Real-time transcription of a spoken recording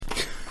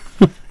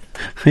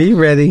Are you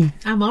ready?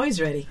 I'm always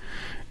ready.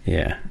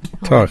 Yeah.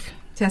 Hold Talk. on.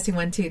 Testing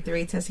 1 2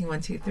 3. Testing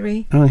 1 2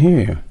 3. I don't hear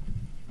you.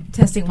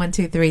 Testing 1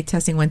 2 3.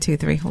 Testing 1 2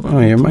 3. Hold on. Oh,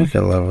 your mic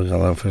got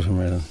low for some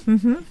reason.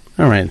 Mm-hmm.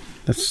 All right.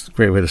 That's a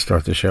great way to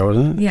start the show,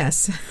 isn't it?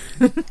 Yes.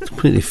 It's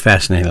completely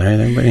fascinating, right,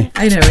 everybody?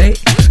 I know, right?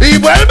 Y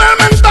vuelve el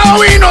mentado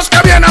Vinos que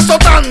viene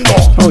azotando.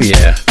 Oh,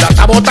 yeah. La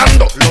está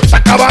botando, lo está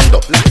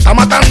acabando, la está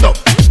matando.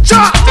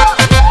 ¡Cha!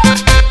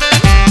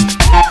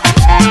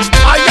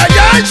 ¡Ay, ay,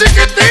 ay,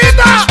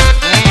 chiquitita!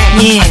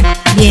 Yeah.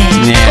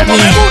 Como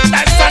me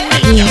gusta esa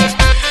niña.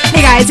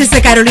 Hey guys, it's the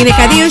Carolina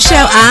Cadillo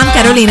Show. I'm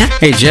Carolina.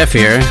 Hey, Jeff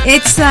here.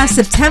 It's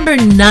September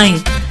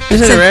 9th.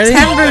 Is it already?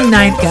 September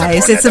 9th,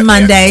 guys. It's a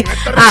Monday.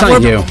 It's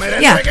like you.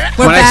 Yeah,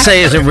 we're When back. I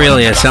say is it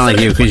really, I sound like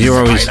you because you're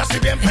always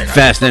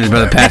fascinated by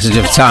the passage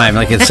of time,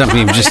 like it's something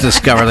you've just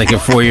discovered, like you're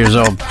 4 years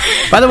old.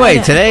 By the way,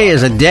 today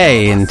is a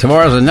day, and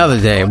tomorrow's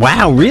another day.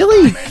 Wow,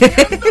 really?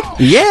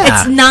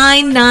 Yeah. It's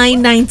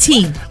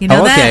 9/9/19. You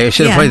know that? Okay. I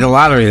should have played the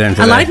lottery then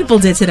today. A lot of people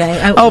did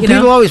today.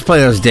 People always play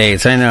those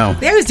dates. I know.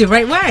 They always do.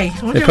 Right? Why? I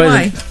wonder They play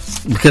why.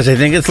 because they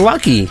think it's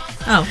lucky.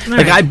 Oh, all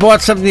Like right. I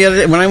bought something the other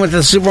day. When I went to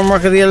the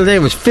supermarket the other day, it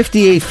was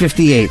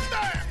 58.58.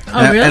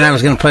 Oh, really? And I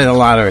was going to play the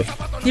lottery.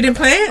 You didn't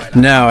play it?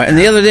 No. And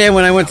the other day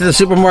when I went to the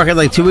supermarket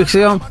like 2 weeks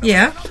ago,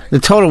 Yeah. the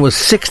total was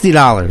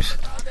 $60.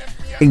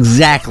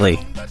 Exactly.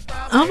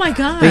 Oh my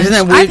gosh! Isn't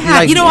that weird? I've had,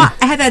 Like- you know what?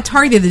 I had that at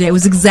Target the other day. It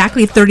was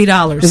exactly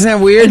 $30. Isn't that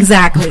weird?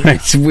 Exactly.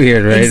 It's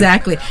weird, right?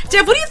 Exactly.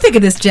 Jeff, what do you think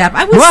of this, Jeff?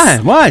 I was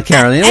What,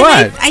 Carolina? and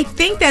What? I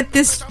think that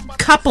this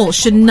couple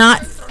should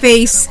not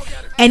face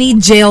any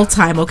jail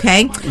time,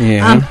 okay?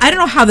 Yeah. I don't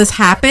know how this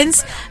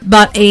happens,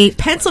 but a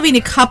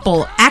Pennsylvania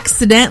couple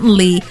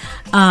accidentally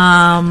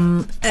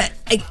had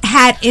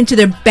into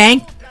the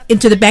bank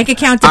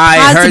account deposited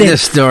I heard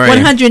this story.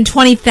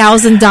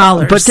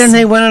 $120,000. But then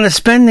they went on a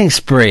spending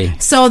spree.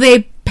 So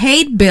they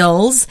paid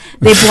bills.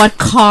 They bought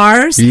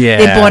cars. Yeah.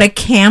 They bought a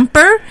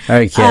camper.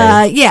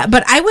 Okay. Yeah,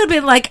 but I would have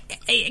been like,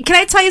 can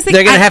I tell you something?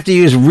 They're going to have to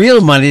use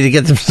real money to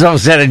get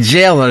themselves out of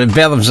jail and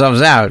bail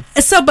themselves out.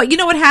 So, but you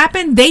know what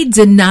happened? They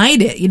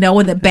denied it. You know,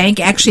 when the bank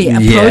actually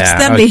approached Yeah,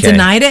 them, they okay.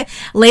 denied it.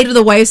 Later,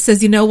 the wife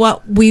says, you know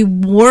what? We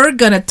were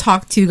going to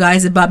talk to you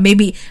guys about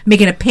maybe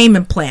making a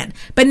payment plan.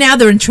 But now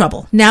they're in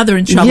trouble. Yeah,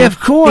 of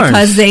course.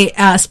 Because they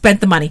spent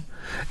the money.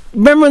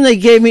 Remember when they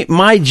gave me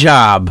my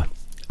job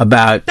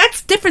about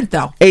That's different,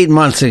 though. 8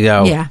 months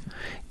ago? Yeah.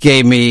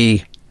 Gave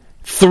me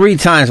 3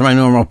 times my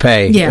normal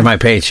pay in my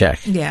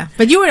paycheck. Yeah.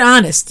 But you were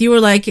honest. You were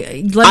like, let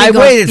me I go.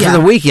 waited Yeah. for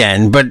the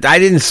weekend, but I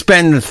didn't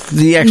spend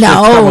the extra No,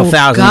 couple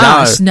 $1,000.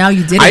 gosh, no,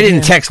 you didn't. I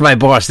didn't text my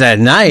boss that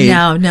night.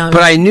 No.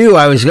 But I knew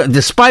I was,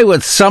 despite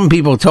what some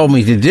people told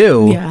me to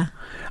do, Yeah.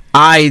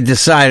 I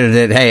decided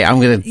that, hey, I'm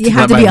going You to had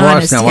let to my be boss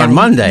honest, know yeah. on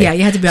Monday. Yeah,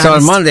 you had to be So on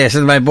honest. Monday, I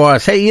said to my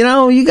boss, hey, you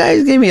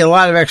guys gave me a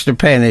lot of extra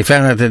pay, and they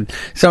found out that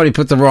somebody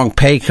put the wrong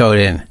pay code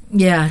in.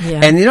 Yeah.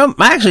 And,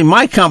 actually,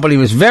 my company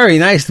was very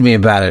nice to me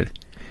about it.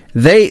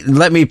 They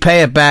let me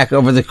pay it back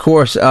over the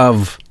course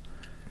of,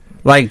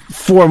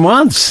 4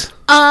 months.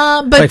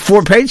 But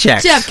 4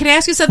 paychecks. Jeff, can I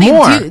ask you something?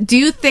 More. Do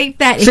you think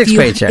that 6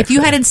 paychecks. if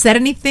you hadn't said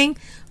anything,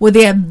 would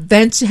they have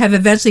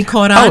eventually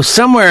caught on? Oh,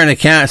 someone in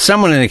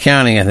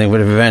accounting, I think,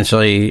 would have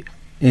eventually,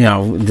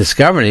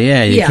 discovered it.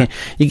 Yeah,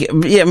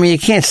 you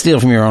can't steal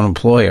from your own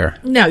employer.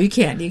 No, you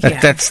can't. You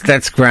can't.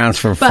 That's grounds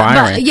for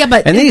firing.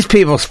 but and these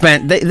people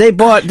spent. They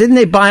bought. Didn't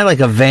they buy like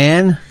a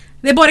van?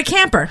 They bought a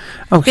camper.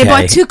 Okay. They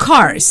bought 2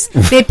 cars.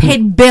 They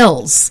paid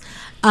bills.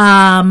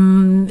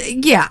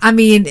 Yeah, I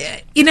mean,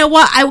 you know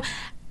what?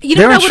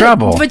 They're in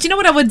trouble. But you know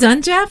what I would have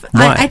done, Jeff?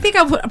 What? I think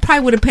I probably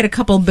would have paid a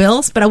couple of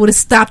bills, but I would have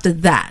stopped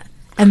at that.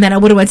 And then I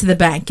would have went to the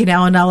bank, and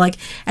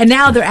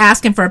now they're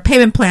asking for a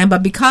payment plan.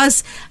 But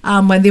because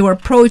when they were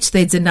approached,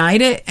 they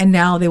denied it, and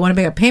now they want to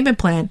make a payment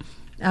plan.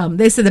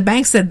 They said the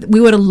bank said we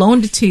would have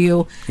loaned it to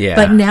you,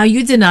 but now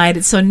you denied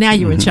it, so now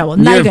you're in trouble.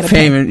 Now you got to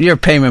pay. Your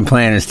payment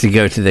plan is to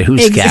go to the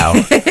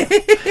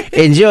Huskow.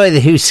 Enjoy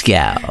the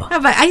Huskow.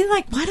 I'm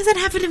like, why does that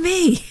happen to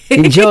me?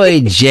 Enjoy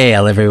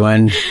jail,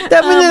 everyone.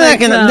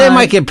 They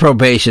might get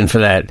probation for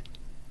that.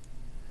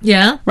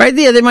 Yeah. Right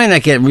there, they might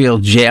not get real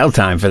jail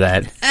time for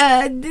that.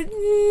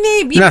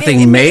 Maybe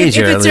Nothing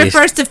major, If it's at your least.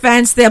 first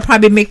offense, they'll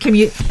probably make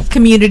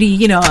community,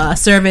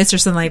 service or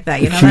something like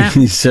that. You know that.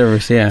 Community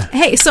service, yeah.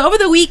 Hey, so over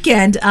the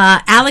weekend,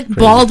 Alec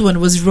Baldwin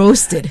was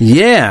roasted.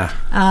 Yeah.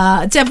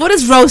 Jeff, what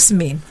does roast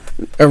mean?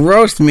 A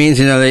roast means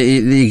that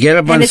you get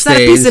up on And it's stage.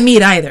 not a piece of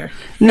meat either.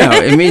 No,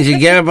 it means you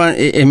get up on.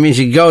 It means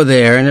you go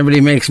there and everybody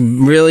makes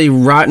really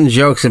rotten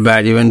jokes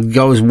about you and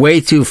goes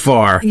way too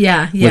far.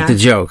 Yeah. With the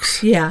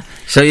jokes. Yeah.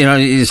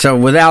 So so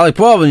with Alec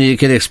Baldwin, you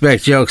could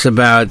expect jokes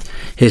about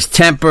his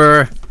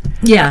temper.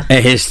 Yeah.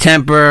 His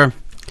temper.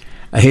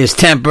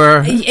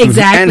 Exactly.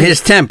 And his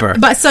temper.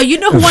 But so you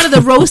know who one of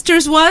the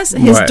roasters was?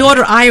 His What?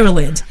 daughter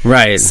Ireland.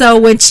 Right. So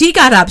when she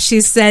got up, she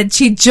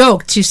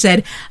joked. She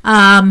said,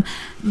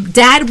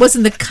 Dad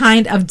wasn't the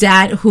kind of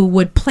dad who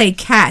would play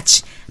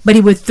catch, but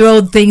he would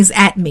throw things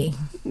at me.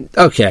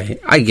 Okay,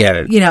 I get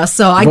it.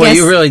 So I Boy, guess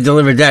you really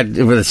delivered that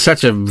with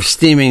such a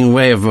steaming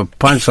way of a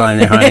punchline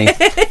there, honey.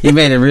 You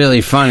made it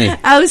really funny.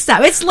 Oh,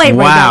 stop! It's late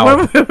Wow.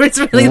 right now. It's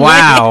really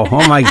Wow. late.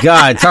 Oh, my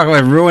God. Talk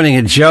about ruining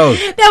a joke.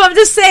 No, I'm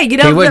just saying.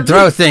 He would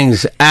throw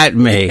things at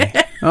me.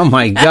 Oh,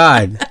 my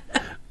God.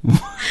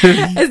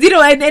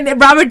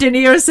 And Robert De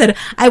Niro said,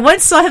 I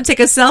once saw him take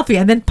a selfie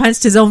and then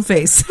punched his own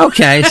face.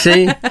 Okay,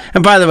 see?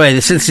 And by the way,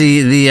 since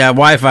the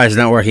Wi-Fi is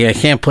not working, I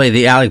can't play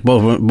the Alec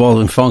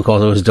Baldwin phone call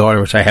to his daughter,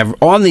 which I have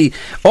all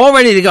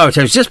ready to go, which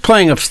I was just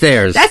playing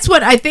upstairs. That's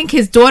what I think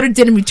his daughter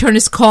didn't return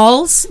his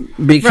calls.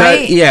 Because,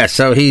 right? yeah,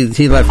 so he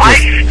left I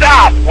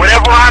stop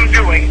whatever I'm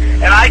doing,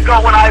 and I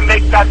go when I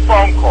make that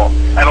phone call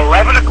at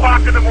 11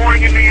 o'clock in the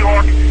morning in New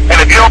York, and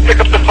if you don't pick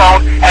up the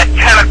phone at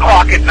 10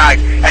 o'clock at night,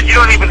 and you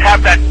don't even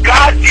have that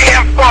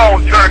goddamn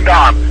phone turned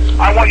on,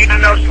 I want you to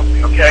know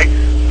something, okay?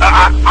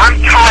 I'm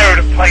tired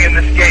of playing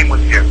this game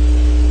with you.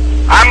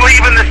 I'm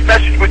leaving this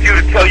message with you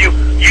to tell you,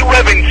 you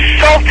have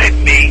insulted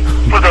me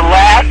for the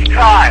last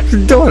time.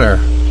 his daughter.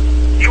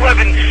 You have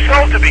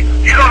insulted me.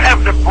 You don't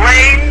have the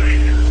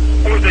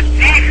brains or the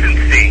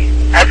decency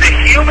as a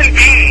human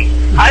being.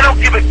 I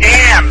don't give a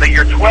damn that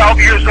you're 12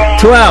 years old,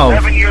 12.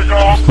 11 years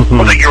old,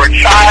 or that you're a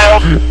child,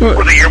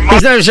 or that you're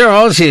He's not sure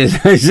how old she is.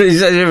 He's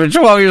 12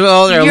 years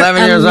old or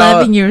 11 years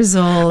old. 11 years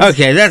old.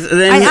 Okay, that's...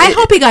 Then I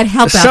hope he got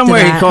help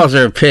somewhere after that. he calls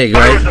her a pig,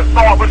 There's right? a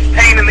thoughtless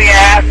pain in the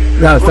ass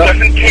No, who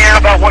doesn't care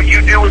about what you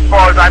do as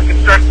far as I'm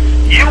concerned.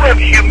 You have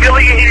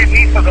humiliated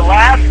me for the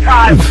last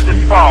time with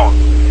this phone.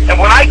 And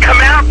when I come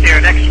out there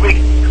next week,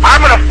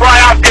 I'm going to fly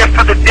out there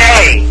for the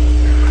day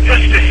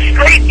just to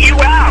straighten you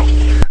out.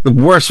 The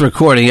worst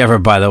recording ever,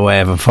 by the way,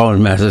 of a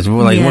phone message.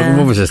 Like, Yeah.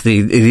 what was this?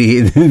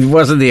 It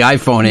wasn't the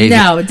iPhone 8.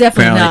 No, definitely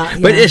apparently.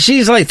 not, But yeah.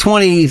 she's like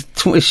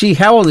 20.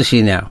 How old is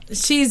she now?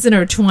 She's in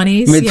her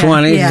 20s.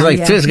 Mid-20s? Yeah, Like,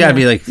 yeah, it's got to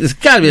be yeah. like, it's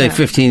got to be like Yeah.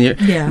 15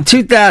 years. Yeah.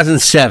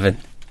 2007.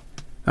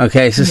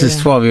 Okay, so this is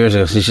Yeah. 12 years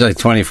ago, so she's like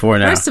 24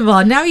 now. First of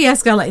all, now he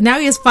has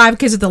 5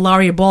 kids with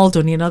Hilaria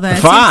Baldwin. You know that?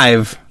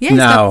 5? Yeah, he's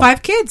No. got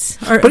 5 kids.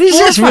 Or But he's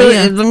 4 or just 5, really,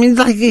 yeah. I mean,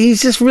 like, he's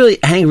just really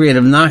angry and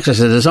obnoxious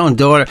at his own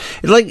daughter.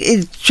 Like,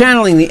 it's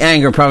channeling the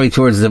anger probably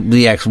towards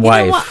the ex-wife.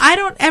 You know what? I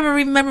don't ever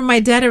remember my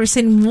dad ever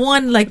saying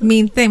one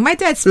mean thing. My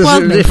dad Does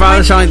spoiled me. your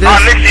father sound like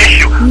On this? this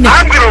issue,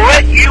 I'm going to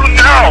let you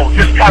know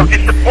just how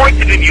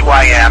disappointed in you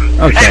I am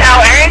Okay. and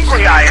how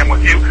angry I am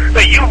with you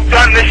that you've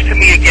done this to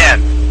me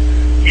again.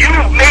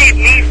 You've made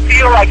me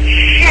feel like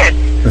shit,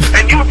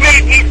 and you've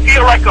made me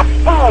feel like a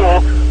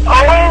fool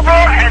over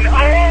and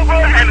over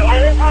and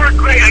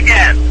over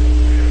again.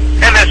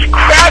 And this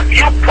crap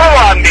you pull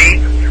on me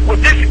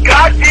with this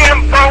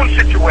goddamn phone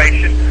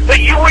situation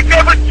that you would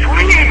never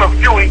dream of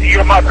doing to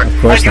your mother.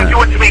 course and you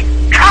not. do it to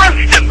me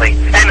constantly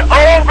and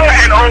over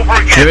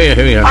again.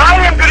 Here we go.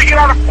 I am going to get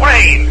on a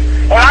plane,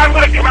 and I'm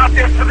going to come out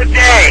there for the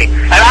day,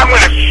 and I'm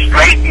going to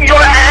straighten your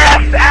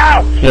ass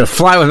out. I'm going to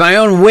fly with my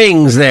own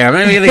wings there. I'm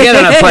not even going to get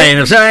on a plane.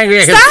 I'm so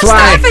angry I can Stop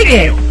fly. stopping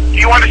it. Do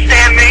you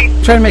understand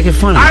me? Try to make it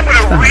funny. I'm going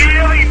to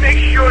really make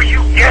sure you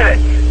get it.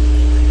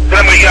 Then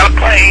I'm going to get on a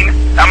plane,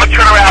 I'm going to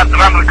turn around,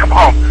 and I'm going to come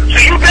home. So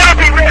you better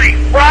be ready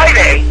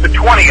Friday, the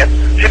 20th,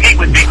 to meet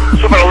with me.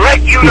 So I'm going to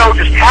let you know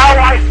just how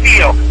I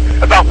feel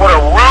about what a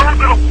rude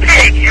little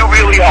pig you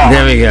really are.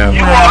 There we go.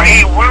 You Wow. are a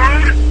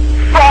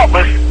rude,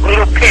 thoughtless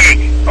little pig,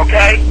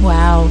 okay?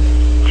 Wow.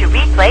 To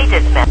replay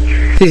this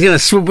message. He's going to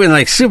swoop in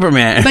like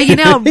Superman. But you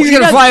know- he's you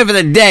going to know- fly over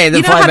the day, then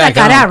You know fly how back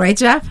that got home. out, right,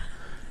 Jeff?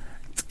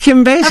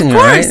 Kim Of Basinger,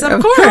 course, right?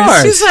 of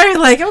course. She's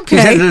like, She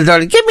said okay. to the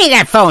daughter, "Give me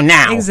that phone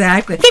now."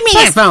 Exactly. Give me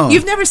Plus, that phone.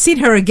 You've never seen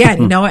her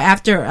again, you know,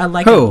 after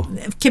Who?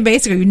 Kim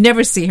Basinger. You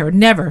never see her.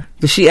 Never.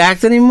 Does she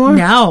act anymore?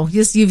 No.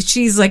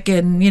 She's like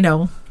in, you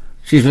know.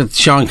 She's with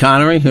Sean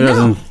Connery, who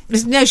No.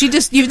 doesn't. No,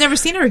 you've never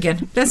seen her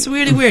again. That's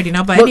really weird, you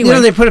know. But Well, anyway. you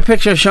know, they put a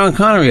picture of Sean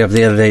Connery up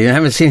the other day. You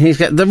haven't seen? He's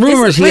got the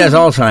rumors he wait, has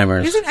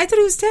Alzheimer's. I thought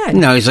he was dead.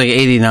 No, he's like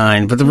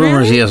 89, but the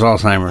rumors Really? he has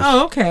Alzheimer's.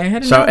 Oh, okay. I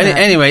didn't So know that.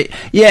 anyway,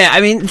 yeah,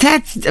 I mean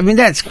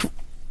that's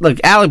look,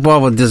 Alec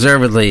Baldwin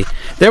deservedly.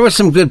 There were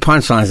some good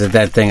punchlines at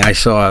that thing I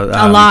saw.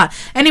 A lot.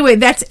 Anyway,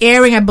 that's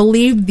airing, I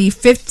believe, the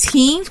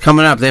 15th.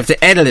 coming up. They have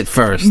to edit it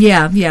first.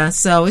 Yeah.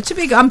 So it should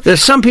be.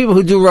 There's some people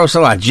who do roast a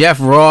lot. Jeff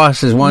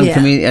Ross is one Yeah.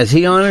 comedian. Is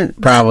he on it?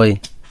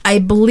 Probably. I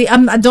believe.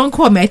 Don't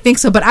quote me. I think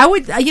so. But I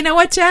would. You know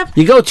what, Jeff?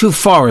 You go too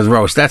far with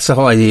roast. That's the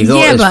whole idea. You go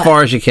Yeah, as but-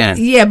 far as you can.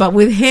 Yeah, but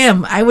with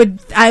him, I would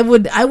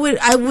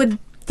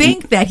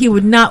think that he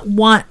would not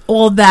want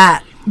all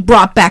that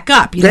brought back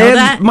up. You They know had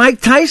that? Mike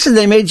Tyson.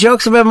 They made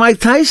jokes about Mike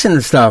Tyson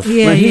and stuff.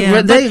 Yeah, When he- yeah.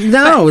 but they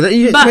no.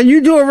 but- When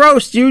you do a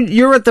roast,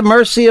 you're at the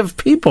mercy of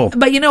people.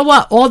 But you know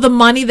what? All the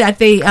money that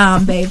they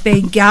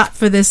got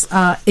for this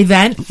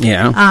event,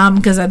 Yeah.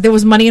 because there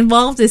was money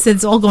involved. They said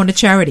it's all going to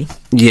charity.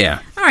 Yeah.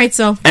 All right,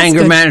 so that's Anger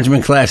good.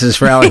 management classes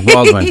for Alec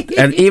Baldwin,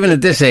 and even at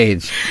this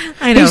age,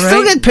 I know, he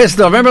still right? get pissed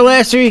off. Remember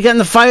last year he got in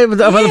the fight over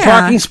the Yeah,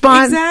 parking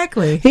spot.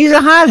 exactly. He's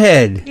a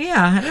hothead.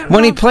 Yeah. I don't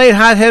When he know. played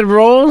hothead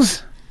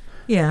roles,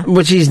 Yeah.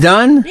 Which he's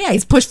done. Yeah,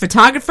 he's pushed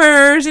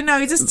photographers.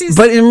 He's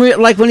But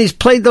like when he's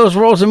played those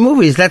roles in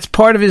movies, that's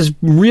part of his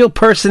real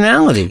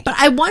personality. But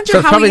I wonder So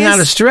it's how probably he is, not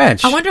a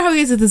stretch. I wonder how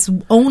he is with his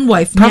own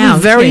wife Probably now.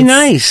 very kids.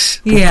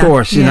 nice. Yeah, Of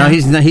course, you yeah.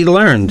 know, he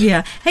learned.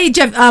 Yeah. Hey,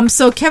 Jeff.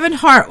 So Kevin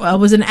Hart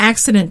was in an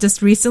accident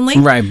just recently.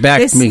 Right,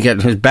 They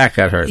his back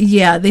got hurt.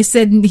 Yeah, they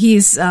said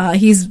he's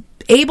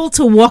able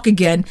to walk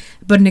again,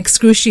 but in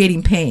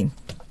excruciating pain.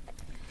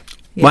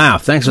 Yeah. Wow,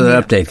 thanks for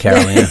that update,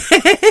 Carolina.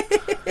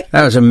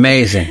 That was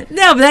amazing.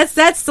 No, but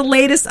that's the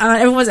latest.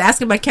 Everyone's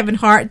asking about Kevin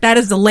Hart. That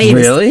is the latest.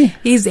 Really?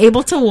 He's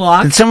able to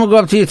walk. Did someone go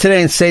up to you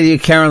today and say to you,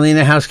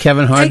 Carolina, how's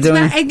Kevin Hart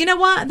doing? And you know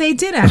what? They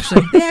did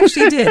actually. They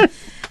actually did.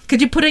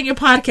 Could you put it in your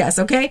podcast,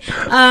 okay?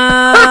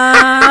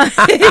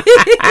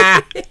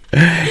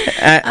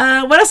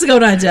 What else is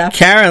going on, Jeff?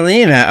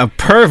 Carolina, a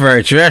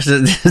pervert dressed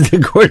as,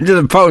 according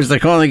to the Post, they're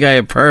calling the guy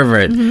a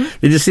pervert. Mm-hmm.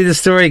 Did you see the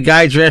story?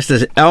 Guy dressed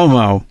as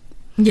Elmo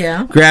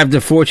Yeah. grabbed a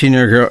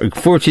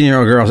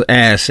 14-year-old girl's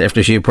ass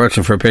after she approached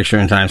him for a picture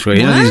in Times Square.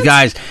 You know What?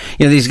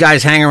 these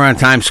guys hang around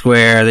Times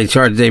Square.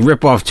 They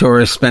rip off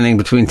tourists, spending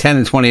between 10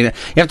 and 20. You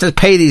have to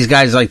pay these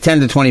guys like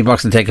 $10 to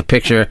 $20 to take a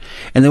picture,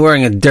 and they're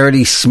wearing a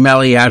dirty,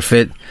 smelly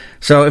outfit.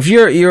 So if you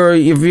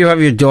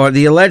have your daughter,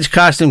 the alleged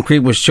costume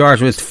creep was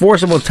charged with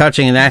forcible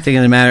touching and acting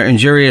in a manner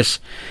injurious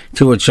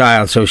to a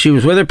child. So she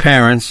was with her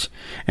parents,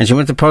 and she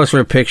went to pose for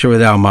a picture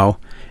with Elmo.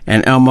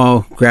 And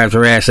Elmo grabbed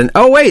her ass. And,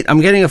 oh, wait,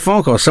 I'm getting a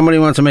phone call. Somebody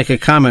wants to make a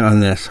comment on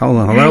this. Hold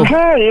on. Hello?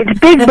 Hey, it's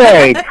Big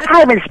Bird. I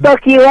haven't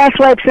spoke to you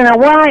asswipes in a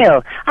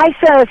while. I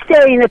saw a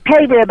story in the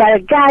paper about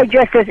a guy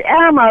dressed as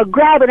Elmo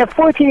grabbing a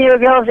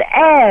 14-year-old girl's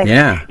ass.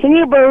 Yeah. Can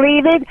you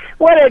believe it?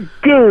 What a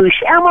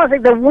douche. Elmo's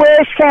like the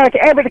worst character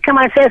ever to come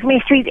on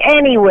Sesame Street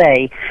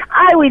anyway.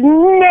 I would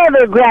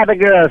never grab a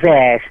girl's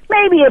ass.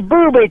 Maybe a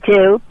boob or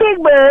two. Big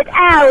Bird,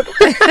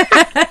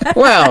 out.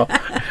 Well,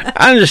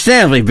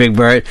 understandably, Big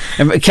Bird.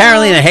 And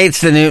Carolina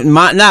hates the new,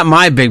 not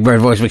my Big Bird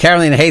voice, but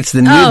Carolina hates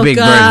the new Big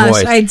Bird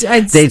voice.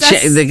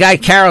 The guy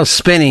Carol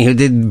Spinney, who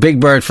did Big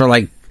Bird for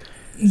like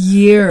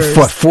years.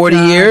 For 40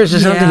 years or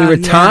something? He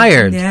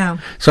retired. Yeah.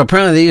 So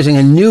apparently they're using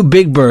a new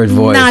Big Bird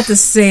voice. Not the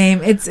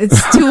same. It's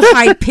too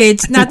high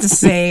pitched. Not the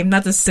same.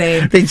 Not the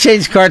same. They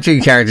changed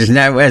cartoon characters.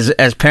 Now,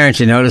 as parents,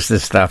 you notice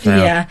this stuff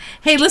now. Yeah.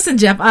 Hey, listen,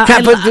 Jeff. But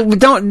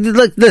don't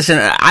look. Listen,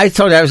 I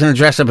told you I was going to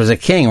dress up as a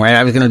king, right?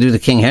 I was going to do the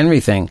King Henry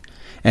thing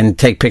and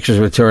take pictures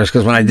with tourists,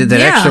 because when I did that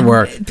extra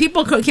work,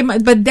 people came.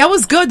 But that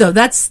was good though.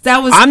 That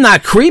was. I'm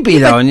not creepy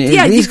though. And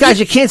these guys,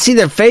 you you can't see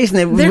their face,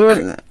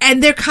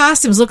 and their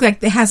costumes look like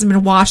they hasn't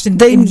been washed in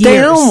years. They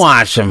don't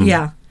wash them.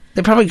 Yeah,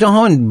 they probably go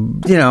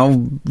home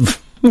and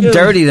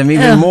dirty them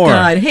even more.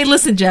 God. Hey,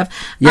 listen, Jeff.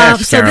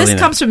 Yes, so Carolina. this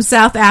comes from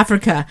South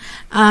Africa.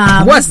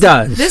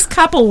 This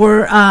couple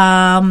were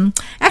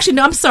actually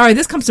no, I'm sorry.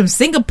 This comes from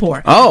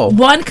Singapore. Oh,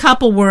 one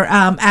couple were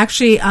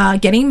actually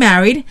getting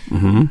married.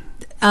 Mm-hmm.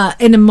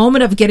 In a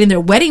moment of getting their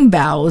wedding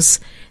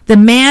vows, the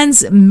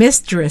man's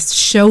mistress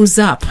shows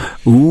up,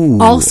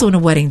 also in a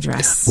wedding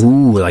dress.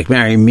 Ooh, like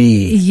marry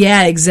me.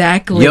 Yeah,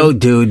 exactly. Yo,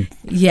 dude.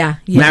 Yeah.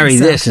 Marry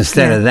this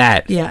instead of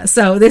that. Yeah.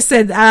 So they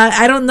said,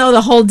 I don't know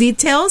the whole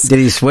details. Did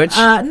he switch?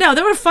 No,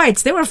 there were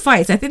fights.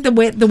 I think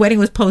the wedding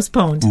was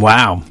postponed.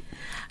 Wow.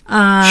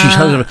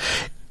 She's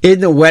in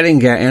the wedding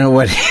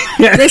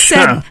They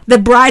said the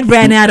bride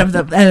ran out of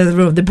the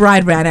room. The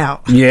bride ran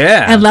out.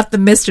 Yeah. And left the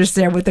mistress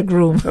there with the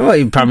groom. Well,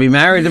 you probably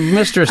married the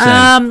mistress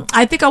then.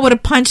 I think I would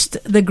have punched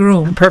the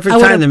groom. Perfect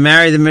time to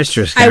marry the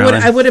mistress,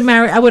 Carolyn. I would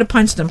have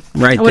punched him.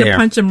 Right there. I would have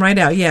punched him right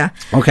out, yeah.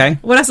 Okay.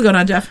 What else is going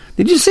on, Jeff?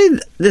 Did you see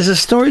there's a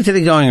story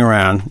today going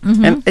around,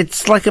 and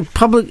it's like a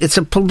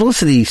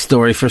publicity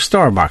story for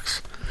Starbucks.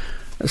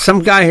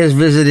 Some guy has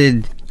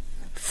visited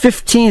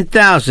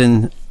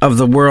 15,000 of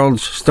the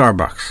world's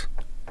Starbucks.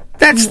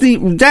 That's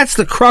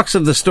the crux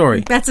of the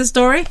story. That's the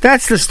story?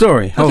 That's the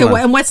story. Hold on.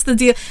 And what's the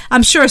deal?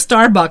 I'm sure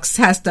Starbucks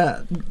has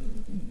to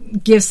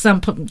give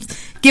them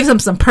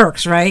some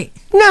perks, right?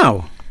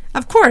 No.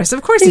 Of course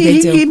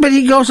they do. But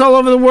he goes all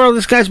over the world.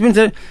 This guy's been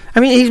to,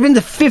 he's been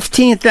to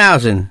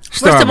 15,000 Starbucks.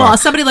 First of all,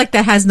 somebody like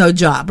that has no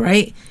job,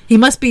 right? He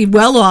must be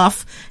well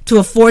off to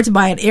afford to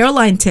buy an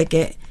airline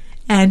ticket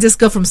and just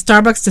go from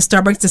Starbucks to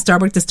Starbucks to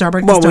Starbucks to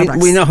Starbucks to Starbucks. Well,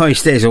 we know how he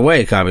stays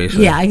awake,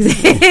 obviously. Yeah,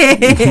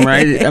 exactly.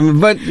 Right?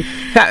 But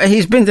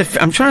he's been to,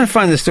 I'm trying to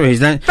find the story.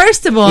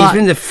 First of all, he's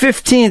been to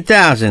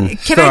 15,000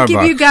 Starbucks. Can I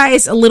give you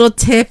guys a little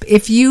tip?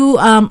 If you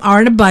are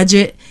on a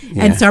budget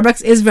and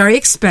Starbucks is very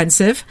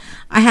expensive,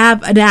 I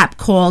have an app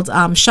called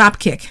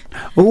Shopkick.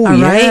 Oh,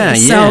 right?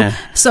 yeah.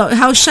 So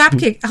how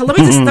Shopkick?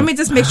 Let me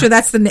just make sure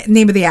that's the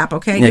name of the app,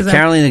 okay? Yeah,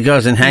 Carolina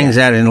goes and hangs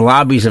out in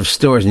lobbies of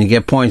stores, and you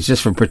get points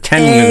just for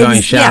pretending you're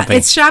going shopping. Yeah,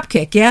 it's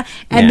Shopkick, yeah.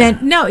 And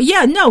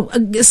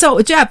then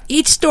So Jeff,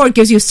 each store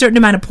gives you a certain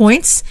amount of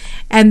points,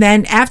 and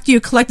then after you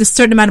collect a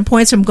certain amount of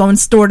points from going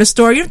store to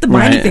store, you don't have to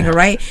buy anything,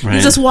 right? You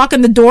just walk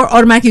in the door,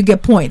 automatically you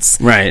get points.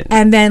 Right.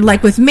 And then,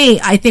 like with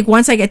me, I think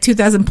once I get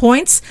 2,000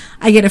 points,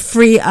 I get a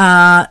free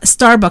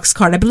Starbucks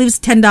card. I believe it's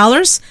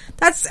 $10.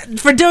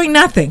 That's for doing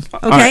nothing.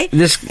 Okay,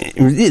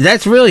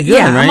 that's really good.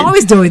 Yeah, right? I'm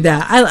always doing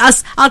that.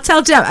 I'll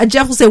tell Jeff.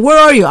 Jeff will say, "Where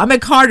are you?" I'm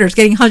at Carter's,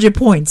 getting 100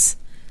 points.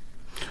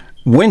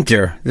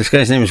 Winter, this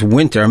guy's name is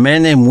Winter, a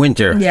man named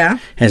Winter, Yeah.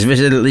 has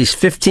visited at least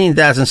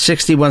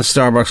 15,061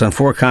 Starbucks on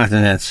 4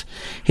 continents.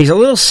 He's a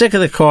little sick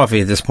of the coffee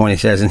at this point,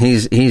 he says, and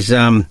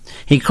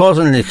he calls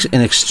it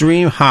an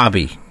extreme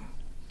hobby.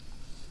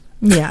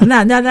 Yeah,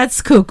 now that's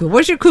cuckoo.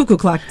 What's your cuckoo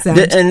clock sound?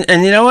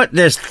 And you know what?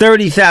 There's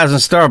 30,000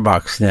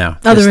 Starbucks now.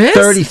 Oh, there is?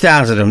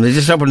 30,000 of them. They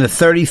just opened a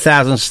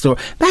 30,000 store.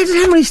 Imagine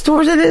how many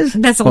stores it is.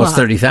 That's a Well, lot. it's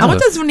 30,000. I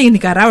wonder if there's one in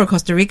Nicaragua or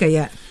Costa Rica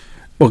yet.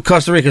 Well,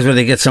 Costa Rica is where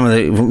they get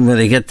where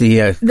they get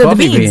the The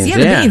coffee beans. Yeah,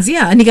 the beans.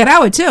 Yeah, and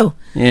Nicaragua too.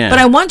 Yeah. But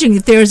I'm wondering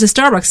if there's a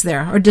Starbucks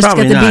there or just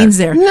Probably get the not. beans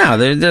there. No,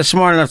 they're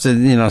smart enough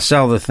to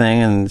sell the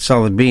thing and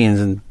sell the beans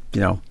and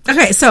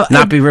Okay, so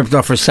not be ripped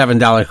off for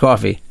 $7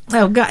 coffee.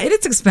 oh god, it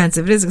is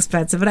expensive. It is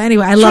expensive. But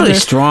anyway, I It's love really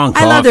their strong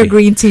I love their coffee.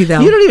 green tea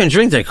though. You don't even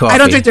drink their coffee. I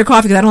don't drink their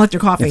coffee because I don't like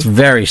their coffee. It's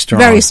very strong.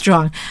 Very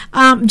strong.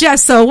 Jeff,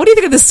 so what do you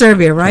think of this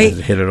survey, right?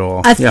 Hit it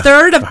all. A Yeah.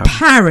 third of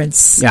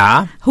parents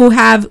Yeah. who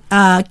have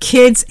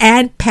kids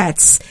and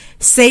pets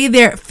say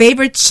their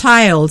favorite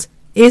child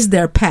is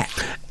their pet.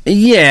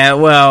 Yeah,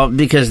 well,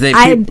 because they.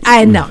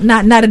 I know,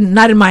 not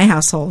in my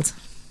household.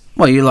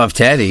 Well, you love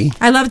Teddy.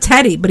 I love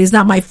Teddy, but he's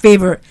not my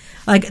favorite.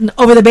 Like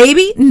over the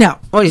baby, no.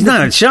 Well, he's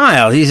not a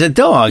child. He's a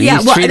dog. Yeah,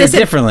 he's well, treated they said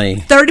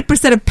differently.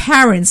 30% of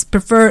parents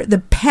prefer the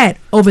pet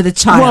over the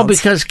child. Well,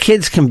 because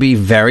kids can be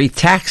very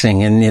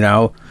taxing, and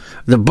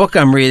the book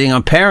I'm reading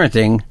on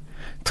parenting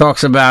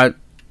talks about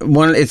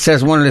it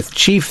says one of the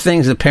chief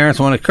things that parents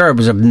want to curb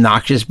is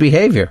obnoxious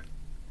behavior,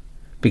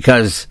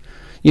 because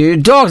your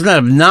dog's not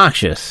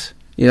obnoxious.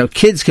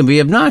 Kids can be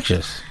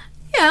obnoxious.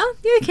 yeah,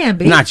 it can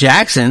be. Not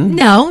Jackson.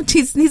 No,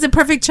 he's a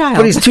perfect child.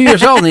 But he's 2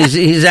 years old and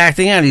he's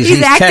acting out.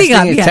 He's acting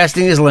up, yeah.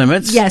 testing his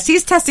limits. Yes,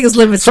 he's testing his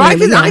limits. So I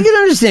really can young.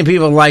 understand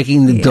people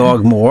liking the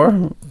dog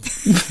more.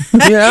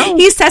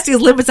 He's testing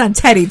his limits on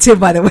Teddy too,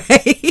 by the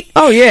way.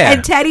 Oh, yeah.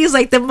 And Teddy's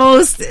like the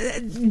most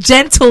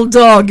gentle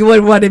dog you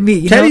would want to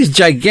meet. Teddy's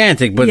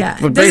gigantic, but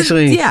Doesn't-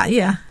 basically,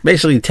 yeah.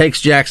 basically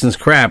takes Jackson's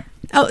crap.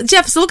 Oh,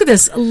 Jeff, so look at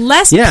this.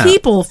 Less Yeah.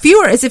 people,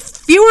 fewer. Is it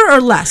fewer or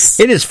less?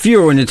 It is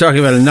fewer when you're talking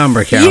about a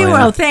number,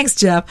 Carolina. Oh, thanks,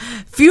 Jeff.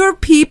 Fewer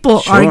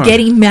people Sure. are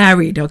getting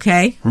married,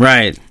 okay?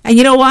 Right. And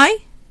you know why?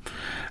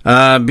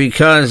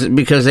 Because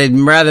they'd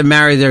rather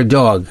marry their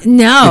dog.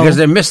 No. Because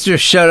their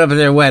mistress showed up at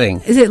their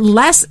wedding. Is it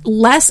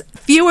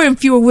fewer and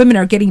fewer women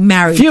are getting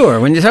married? Fewer.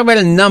 When you talk about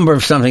a number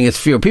of something, it's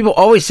fewer. People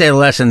always say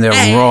less and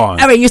they're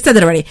wrong. All right, you said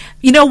that already.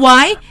 You know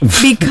why?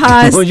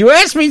 Because... Well, you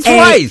asked me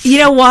twice. You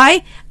know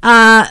why?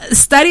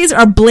 Studies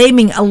are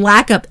blaming a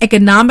lack of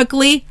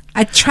economically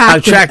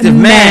attractive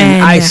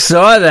men. I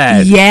saw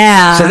that.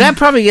 Yeah. So that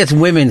probably gets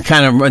women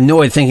kind of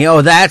annoyed, thinking,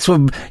 "Oh, that's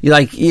what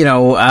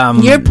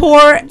you're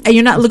poor and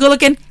you're not good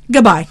looking.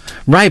 Goodbye."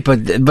 Right,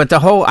 but the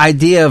whole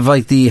idea of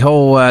like the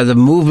whole the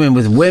movement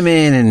with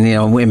women and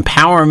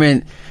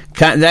empowerment.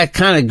 That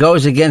kind of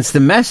goes against the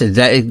message.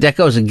 That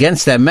goes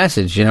against that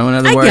message. In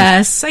other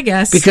words, I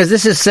guess because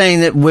this is saying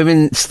that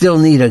women still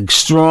need a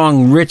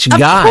strong, rich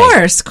guy.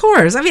 Of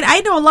course. I mean, I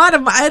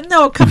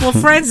know a couple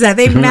of friends that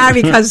they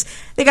married because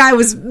the guy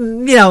was,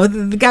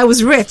 the guy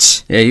was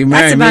rich. Yeah, you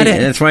married me.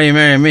 That's why you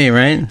married me,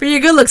 right? For your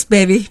good looks,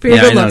 baby. For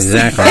your good looks.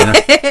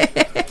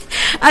 Exactly.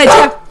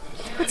 Jeff,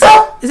 what's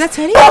up? Is that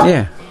Teddy?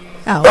 Yeah.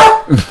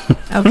 Oh,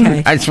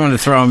 okay. I just wanted to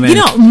throw him in.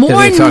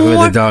 More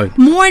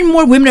and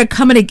more women are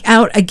coming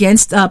out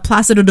against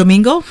Placido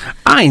Domingo.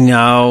 I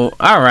know.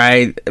 All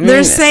right.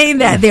 They're saying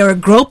that they were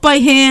groped by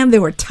him, they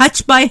were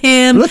touched by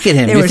him. Look at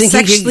him. They were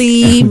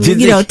sexually,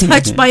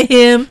 touched by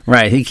him.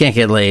 Right. He can't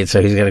get laid, so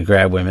he's got to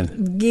grab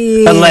women.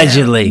 Yeah.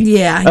 Allegedly.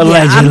 Yeah. Allegedly.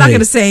 Yeah. I'm not going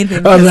to say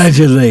anything.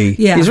 Allegedly.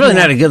 Yeah. He's really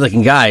not a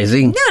good-looking guy, is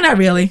he? No, not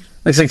really.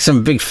 Looks like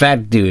some big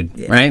fat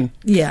dude, right?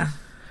 Yeah.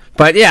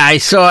 But yeah, I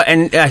saw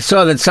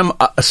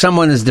that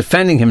someone is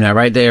defending him now,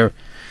 right? There's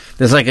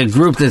like a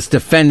group that's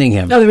defending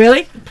him. Oh,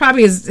 really?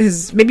 Probably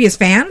maybe his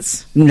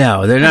fans?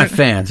 No, they're not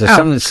fans.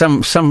 There's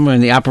somewhere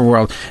in the opera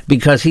world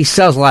because he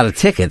sells a lot of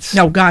tickets.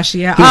 Oh gosh,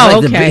 yeah.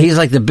 He's he's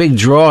like the big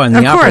draw in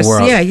the opera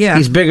world. Yeah.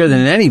 He's bigger than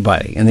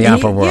anybody in the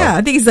opera world. Yeah,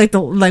 I think he's like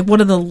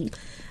one of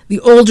the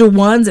older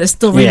ones that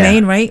still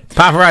remain, right?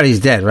 Pavarotti's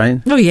dead,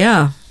 right? Oh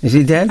yeah. Is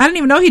he dead? I didn't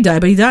even know he died,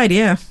 but he died.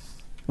 Yeah.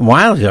 A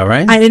while ago,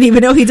 right? I didn't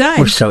even know he died.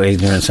 We're so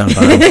ignorant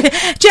sometimes.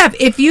 Jeff,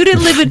 if you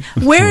didn't live in...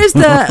 Where is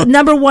the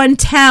number one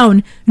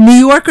town New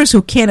Yorkers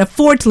who can't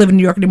afford to live in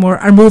New York anymore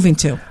are moving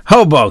to?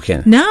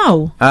 Hoboken.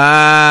 No.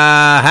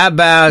 How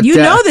about... You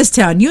know this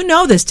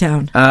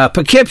town.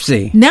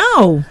 Poughkeepsie.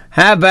 No.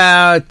 How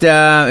about...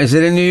 is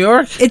it in New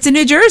York? It's in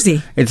New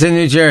Jersey. It's in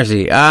New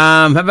Jersey.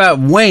 How about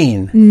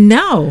Wayne?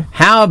 No.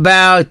 How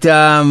about...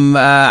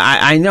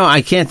 I know,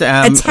 I can't...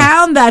 a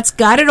town that's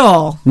got it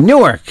all.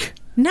 Newark.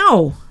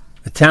 No.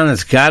 A town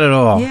that's got it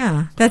all.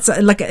 Yeah, that's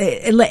like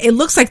it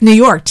looks like New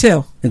York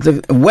too. It's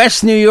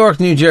West New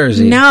York, New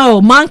Jersey. No,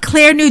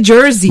 Montclair, New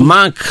Jersey.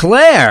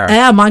 Montclair.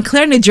 Yeah,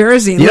 Montclair, New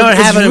Jersey. You know what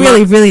happened?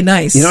 Really, really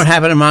nice. You know what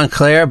happened in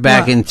Montclair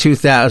back in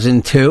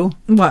 2002?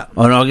 What?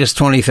 On August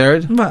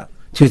 23rd. What?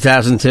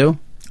 2002.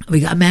 We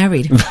got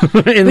married. We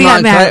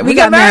got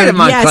married in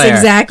Montclair.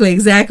 Yes,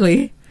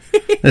 exactly.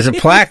 There's a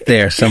plaque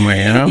there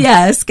somewhere, you know?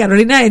 Yes,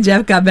 Carolina and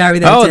Jeff got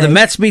married that day. The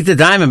Mets beat the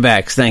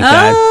Diamondbacks, thank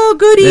God. Oh,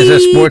 goody.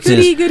 There's a sports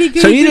goody.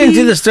 So you didn't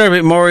do the story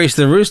about Maurice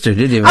the Rooster,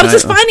 did you? I was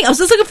just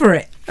looking for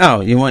it.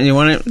 Oh, you want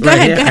it? Go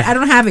ahead. I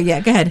don't have it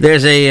yet. Go ahead.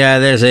 There's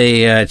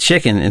a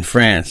chicken in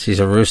France. He's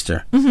a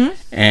rooster. Mm-hmm.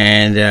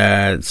 And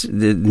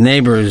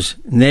the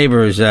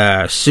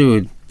neighbors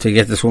sued to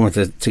get this woman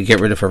to get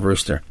rid of her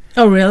rooster.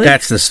 Oh, really?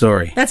 That's the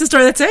story. That's the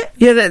story. That's it?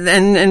 Yeah,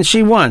 and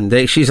she won.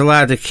 She's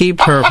allowed to keep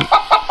her.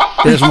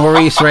 There's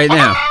Maurice right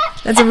now.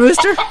 That's a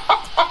rooster?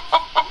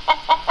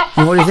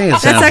 What do you think it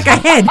sounds? That's like a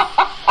head.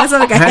 That's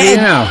like a How head. do you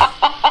know?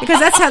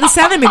 Because that's how the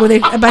sound they make when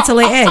they're about to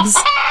lay eggs.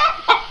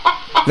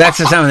 That's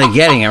the sound when they're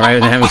getting it, right?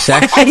 When they're having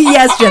sex?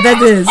 Yes, Jeff,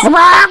 that is.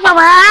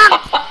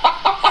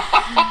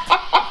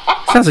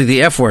 Sounds like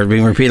the F word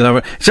being repeated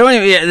over. So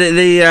anyway,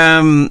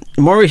 the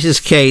Maurice's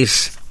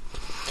case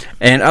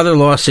and other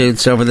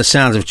lawsuits over the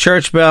sounds of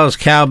church bells,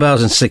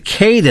 cowbells, and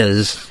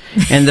cicadas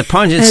and the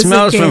pungent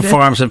smells from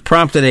farms have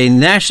prompted a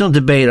national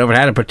debate over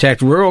how to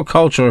protect rural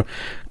culture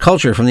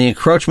from the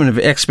encroachment of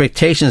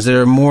expectations that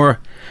are more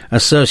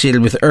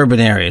associated with urban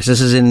areas. This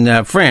is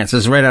in France.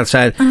 This is right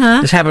outside.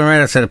 This happened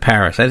right outside of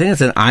Paris. I think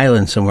it's an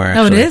island somewhere.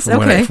 Actually, it is?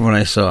 Okay. From what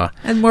I saw.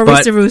 And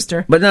Maurice the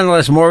Rooster. But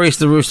nonetheless, Maurice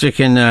the Rooster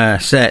can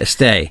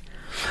stay.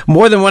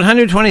 More than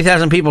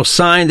 120,000 people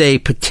signed a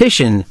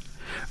petition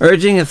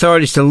urging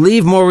authorities to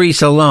leave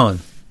Maurice alone.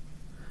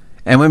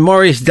 And when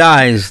Maurice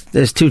dies,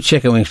 there's 2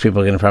 chicken wings people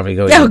are going to probably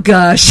go eat. Oh,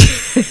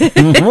 gosh.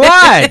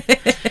 What?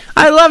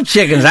 I love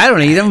chickens. I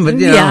don't eat them, but,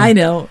 you know. Yeah, I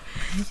know.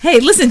 Hey,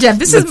 listen, Jeff,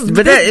 this story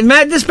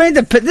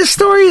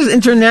is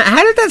international.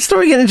 How did that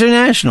story get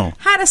international?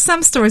 How do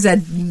some stories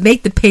that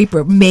make the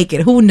paper make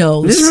it? Who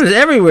knows? This was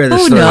everywhere.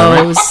 Who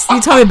knows? Right?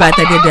 You told me about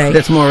that the other day.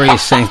 That's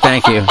Maurice saying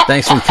thank you.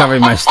 Thanks for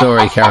covering my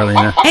story,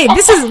 Carolina. Hey,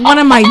 this is one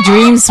of my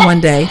dreams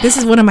one day. This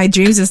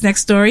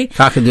next story.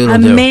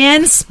 Cock-a-doodle-doo. A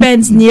man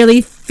spends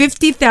nearly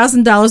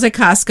 $50,000 at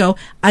Costco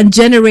on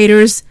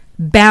generators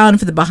bound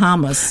for the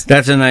Bahamas.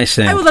 That's a nice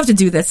thing. I would love to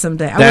do that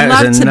someday. I That would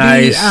love is to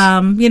nice,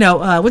 be,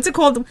 what's it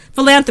called?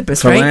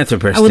 Philanthropist, right?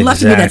 Philanthropist, I would love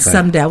to be that exactly.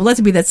 someday. I would love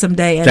to be that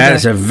someday. And,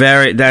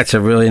 that's a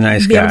really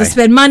nice be guy. able to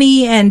spend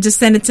money and just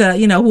send it to,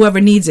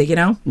 whoever needs it,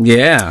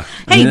 Yeah.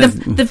 Hey,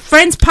 the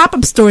Friends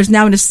pop-up stores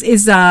now is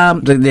with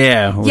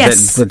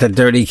the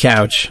dirty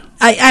couch.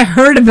 I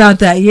heard about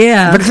that,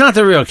 yeah. But it's not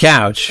the real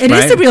couch. It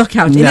is the real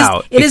couch.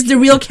 No. It is the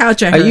real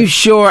couch, I heard. Are you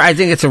sure? I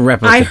think it's a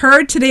replica. I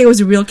heard today it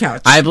was a real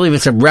couch. I believe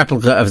it's a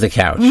replica of the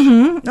couch.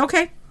 Mm-hmm.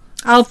 Okay.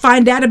 I'll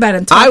find out about it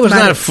and talk I was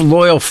about not it. a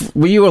loyal...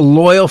 Were you a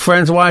loyal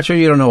Friends watcher?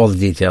 You don't know all the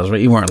details,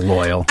 right? You weren't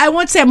loyal. I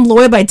won't say I'm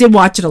loyal, but I did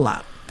watch it a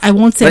lot. I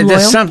won't say But I'm loyal.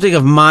 there's something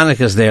of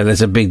Monica's there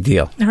that's a big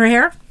deal. Her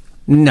hair?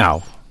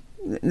 No.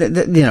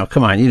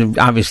 Come on. You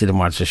obviously didn't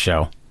watch the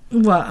show.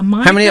 What,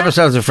 how many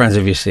episodes of Friends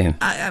have you seen?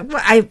 I'm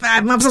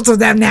supposed to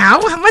them now.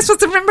 How am I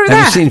supposed to remember that?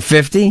 Have you seen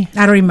 50?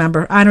 I don't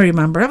remember.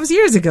 That was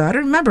years ago. I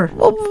don't remember.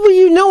 Well,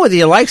 you know whether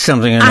you like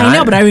something or not. I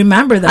know, but I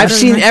remember that. I've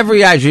seen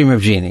every I Dream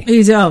of Jeannie.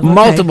 Okay.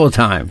 Multiple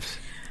times.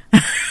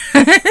 You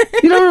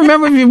don't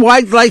remember if you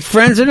liked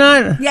Friends or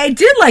not? Yeah, I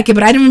did like it,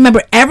 but I didn't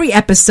remember every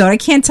episode. I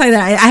can't tell you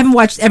that. I haven't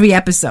watched every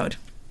episode.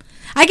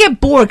 I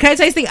get bored. Can I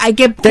tell you something? I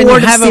get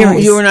bored of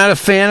series. You were not a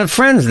fan of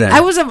Friends then?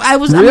 I was.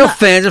 Real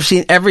fans have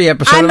seen every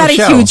episode of the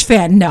show. I'm not a huge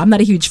fan. No, I'm not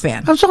a huge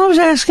fan. That's all I was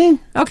asking.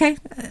 Okay.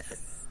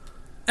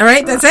 All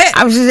right, that's it.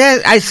 I was just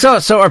asking,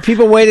 so are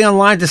people waiting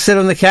online to sit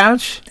on the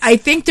couch? I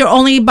think they're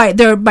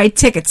by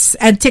tickets,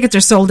 and tickets are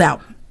sold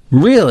out.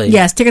 Really?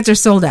 Yes, tickets are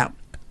sold out.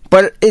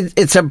 But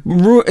it's a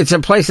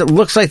place that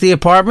looks like the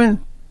apartment?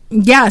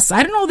 Yes,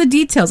 I don't know all the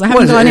details. I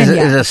haven't gone in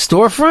yet. Is it a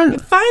storefront?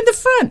 Find the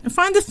front.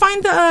 Find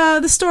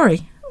the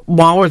story.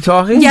 While we're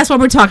talking? Yes, while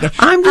we're talking.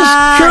 I'm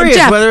just curious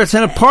Jeff, whether it's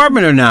an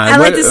apartment or not. I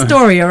like the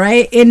story, all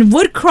right? In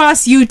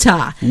Woodcross,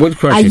 Utah.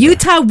 A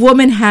Utah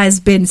woman has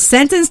been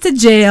sentenced to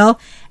jail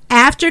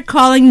after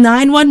calling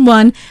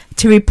 911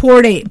 to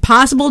report a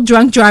possible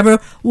drunk driver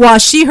while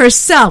she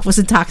herself was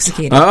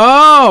intoxicated.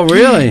 Oh,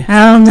 really?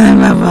 Oh,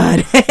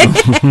 my God.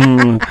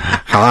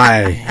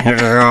 Hi.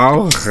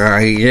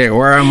 Yeah,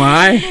 where am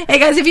I? Hey,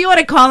 guys, if you want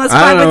to call us,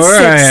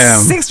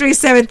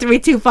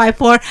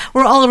 516-637-3254.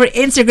 We're all over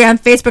Instagram,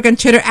 Facebook, and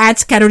Twitter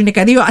at Carolina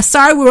Cadillo.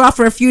 Sorry, we were off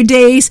for a few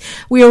days.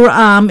 We were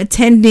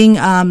attending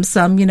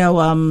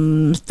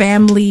some,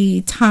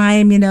 family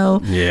time,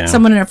 Yeah.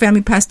 Someone in our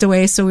family passed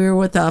away, so we were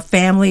with a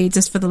family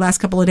just for the last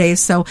couple of days.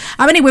 So,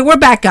 anyway, we're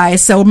back,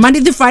 guys. So,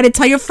 Monday through Friday,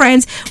 tell your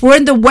friends. We're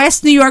in the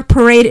West New York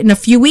Parade in a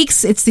few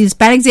weeks. It's the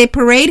Hispanic Day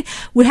Parade.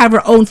 We have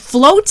our own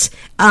float.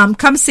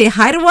 Come say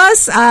hi to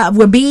us.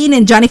 We're Bean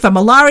and Johnny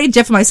Famolari.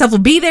 Jeff and myself will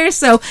be there.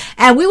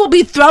 And we will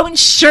be throwing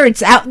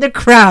shirts out in the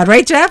crowd.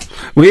 Right,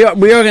 Jeff? We are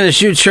going to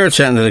shoot shirts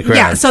out into the crowd.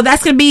 Yeah, so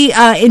that's going to be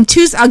in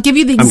Tuesday. I'll give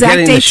you the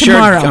exact date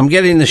tomorrow. I'm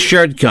getting the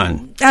shirt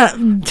gun.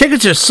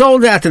 Tickets are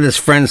sold out to this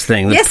Friends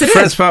thing. Yes, it is.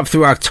 Friends Pop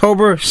through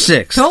October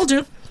 6th. Told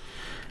you.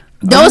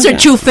 Those are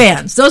true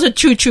fans. Those are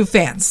true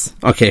fans.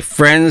 Okay,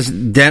 Friends,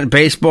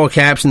 baseball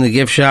caps in the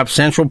gift shop,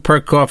 Central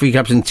Perk coffee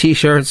cups and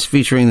T-shirts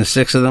featuring the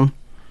 6 of them.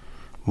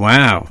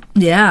 Wow.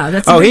 Yeah,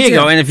 that's. Oh, a big here you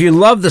deal. go. And if you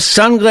love the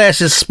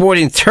sunglasses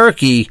sporting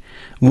turkey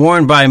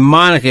worn by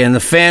Monica in the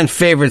fan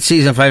favorite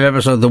season 5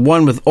 episode, the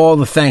one with all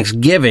the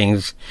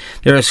Thanksgivings,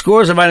 there are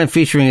scores of items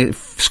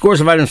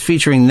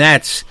featuring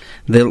that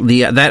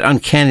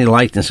uncanny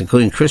likeness,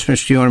 including Christmas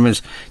tree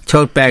ornaments,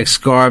 tote bags,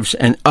 scarves,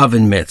 and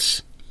oven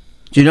mitts.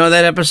 Do you know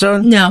that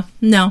episode? No.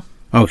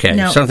 Okay,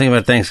 No. something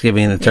about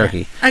Thanksgiving and the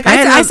turkey.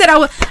 I said I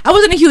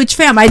wasn't a huge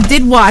fan. I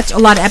did watch a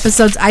lot of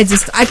episodes. I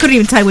couldn't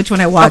even tell you which one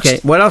I watched. Okay,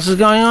 what else is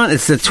going on?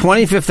 It's the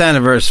 25th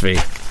anniversary.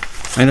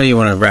 I know you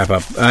want to wrap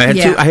up. I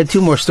had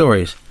two more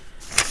stories.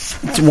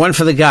 One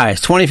for the guys.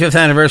 25th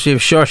anniversary of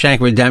Shawshank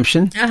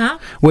Redemption,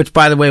 which,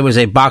 by the way, was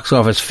a box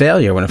office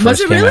failure when it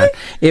first came out.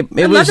 It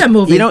I was, love that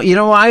movie. You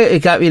know why it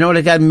got? You know what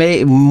it got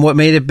made? What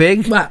made it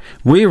big? What?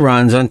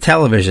 Reruns on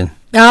television.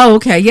 Oh,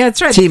 okay. Yeah,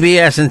 that's right.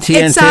 TBS and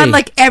TNT. It's on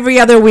like every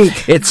other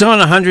week. It's on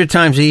 100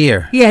 times a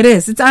year. Yeah, it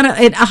is. It's on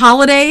at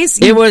holidays.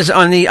 It was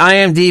on the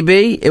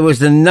IMDb. It was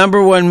the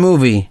number one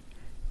movie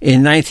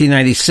in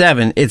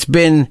 1997. It's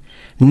been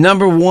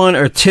number 1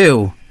 or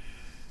 2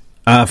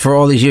 for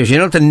all these years. You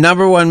know what the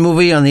number one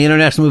movie on the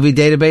International Movie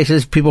Database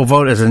is? People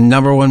vote as the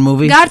number one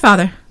movie?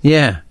 Godfather.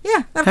 Yeah.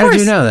 Yeah, of How course.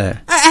 did you know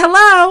that?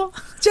 Hello?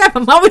 Jeff,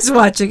 I'm always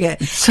watching it.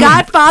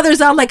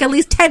 Godfather's on like at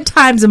least 10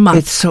 times a month.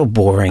 It's so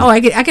boring. Oh,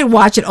 I can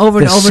watch it over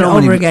and There's over so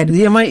and over many- again.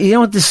 You know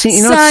what the scene?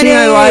 You know what scene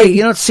I Sonny! like?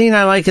 You know what scene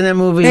I like in that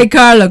movie? Hey,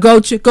 Carla,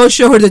 go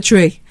show her the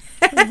tree.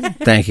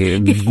 Thank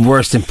you.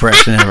 Worst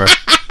impression ever.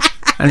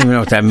 I don't even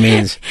know what that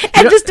means.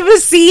 And just do a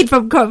scene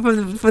for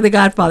the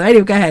Godfather.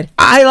 Anyway, go ahead.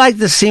 I like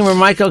the scene where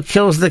Michael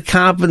kills the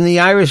cop and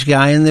the Irish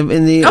guy and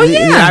the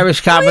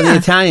Irish cop and the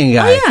Italian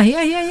guy. Oh,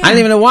 yeah. I don't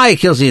even know why he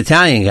kills the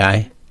Italian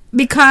guy.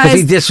 Because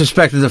he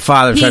disrespected the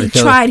father.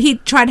 he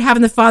tried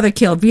having the father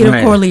killed, Vito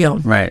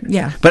Corleone. Right.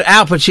 Yeah. But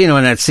Al Pacino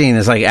in that scene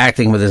is like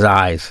acting with his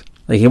eyes.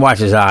 Like he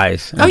watches his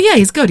eyes. Oh, yeah,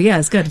 he's good. Yeah,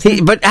 it's good.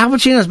 But Al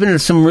Pacino's been in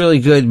some really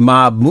good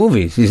mob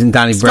movies. He's in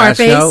Donnie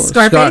Brasco.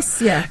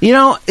 Scarface, yeah. You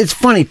know, it's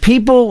funny.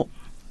 People,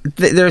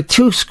 there are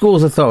two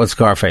schools of thought with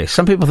Scarface.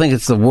 Some people think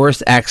it's the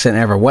worst accent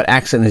ever. What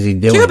accent is he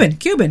doing?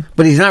 Cuban.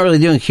 But he's not really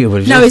doing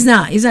Cuban. He's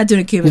not. He's not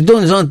doing Cuban. He's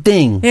doing his own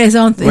thing. Yeah, his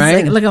own thing.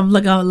 Right? It's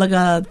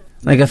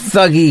like a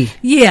thuggy.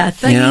 Yeah,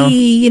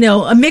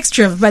 thuggy, a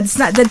mixture of, but it's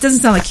not. That doesn't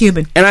sound like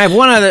Cuban. And I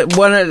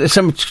have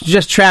some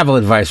just travel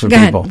advice for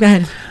people. Go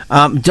ahead.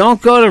 Don't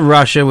go to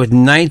Russia with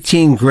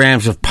 19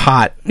 grams of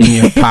pot in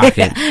your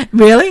pocket.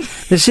 Really?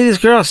 You see, this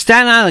girl,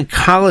 Staten Island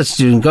college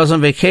student, goes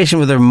on vacation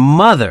with her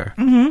mother.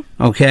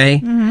 Mm-hmm.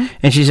 Okay,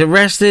 and she's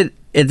arrested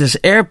at this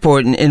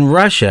airport in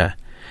Russia.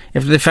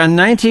 If they found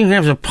 19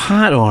 grams of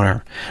pot on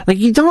her, like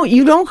you don't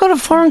go to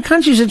foreign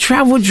countries and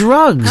travel with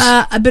drugs.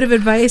 A bit of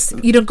advice: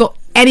 you don't go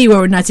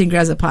anywhere with 19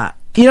 grams of pot.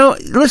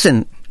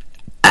 Listen.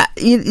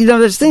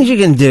 There's things you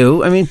can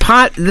do. I mean,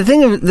 pot. The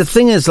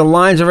thing is, the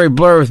lines are very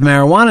blurry with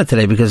marijuana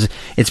today because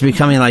it's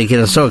becoming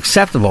so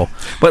acceptable.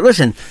 But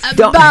listen,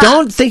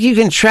 don't think you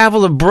can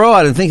travel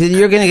abroad and think that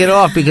you're going to get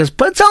off because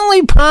it's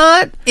only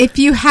pot. If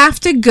you have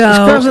to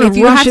go, if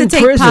you have to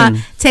take pot,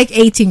 take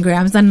 18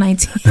 grams, not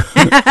 19.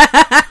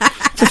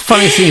 It's the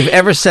funniest thing you've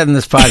ever said in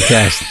this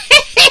podcast.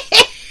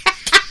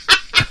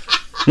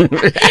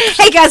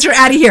 Hey guys, we're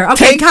out of here.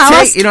 Okay,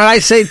 Carlos. You know what I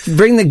say?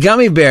 Bring the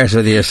gummy bears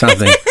with you or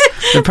something.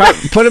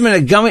 Put them in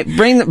a gummy.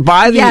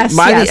 Buy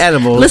the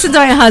edibles. Listen to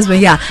my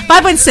husband. Yeah,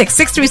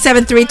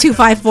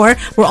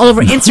 516-637-3254. We're all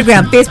over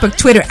Instagram, Facebook,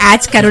 Twitter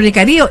at Carolina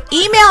Cadillo.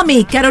 Email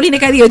me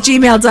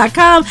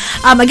carolinacadillo@gmail.com.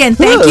 Again,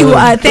 thank you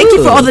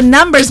for all the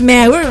numbers,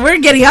 man. We're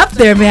getting up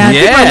there, man.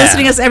 Yeah. People are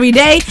listening to us every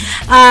day.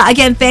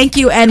 Again, thank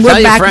you, and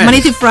we're back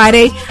Monday through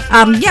Friday.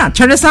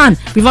 Turn us on.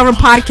 Revolver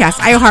Podcast,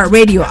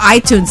 iHeartRadio,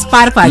 iTunes,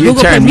 Spotify,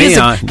 Google Play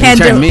Music,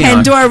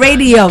 Pandora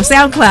Radio,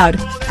 SoundCloud.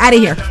 Out of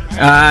here.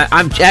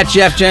 I'm at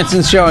Jeff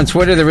Jensen Show on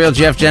Twitter, The Real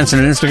Jeff Jensen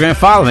on Instagram.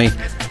 Follow me.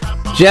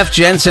 Jeff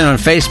Jensen on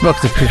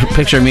Facebook, the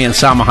picture of me and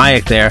Salma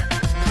Hayek there.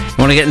 You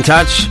want to get in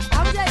touch?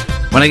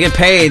 When I get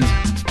paid,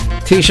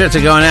 T-shirts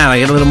are going out. I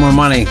get a little more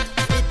money.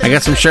 I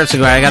got some shirts to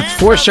go out. I got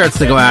 4 shirts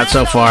to go out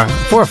so far.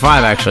 4 or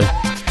 5, actually.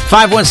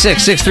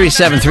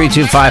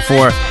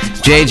 516-637-3254.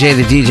 JJ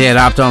the DJ at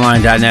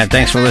optonline.net.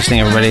 Thanks for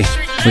listening, everybody.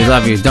 We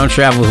love you. Don't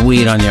travel with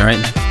weed on you, right?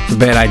 It's a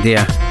bad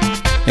idea.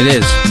 It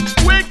is.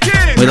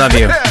 We love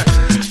you.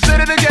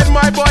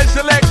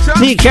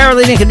 The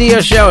Carolina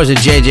Cadillo Show is a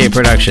JJ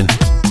production.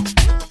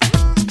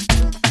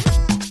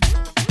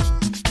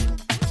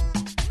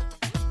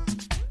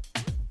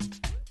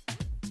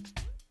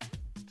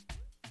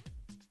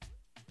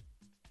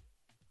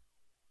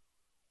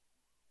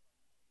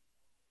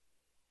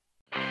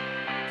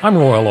 I'm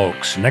Royal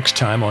Oakes. Next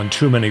time on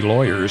Too Many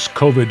Lawyers,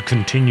 COVID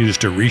continues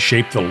to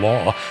reshape the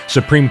law.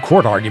 Supreme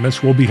Court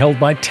arguments will be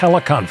held by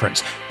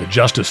teleconference. The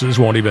justices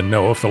won't even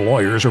know if the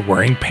lawyers are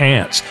wearing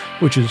pants,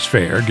 which is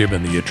fair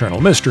given the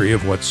eternal mystery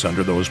of what's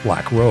under those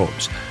black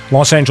robes.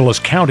 Los Angeles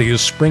County is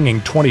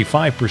springing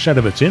 25%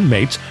 of its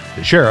inmates.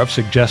 The sheriff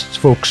suggests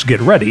folks get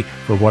ready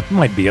for what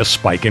might be a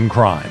spike in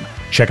crime.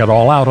 Check it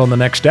all out on the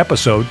next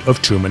episode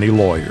of Too Many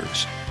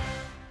Lawyers.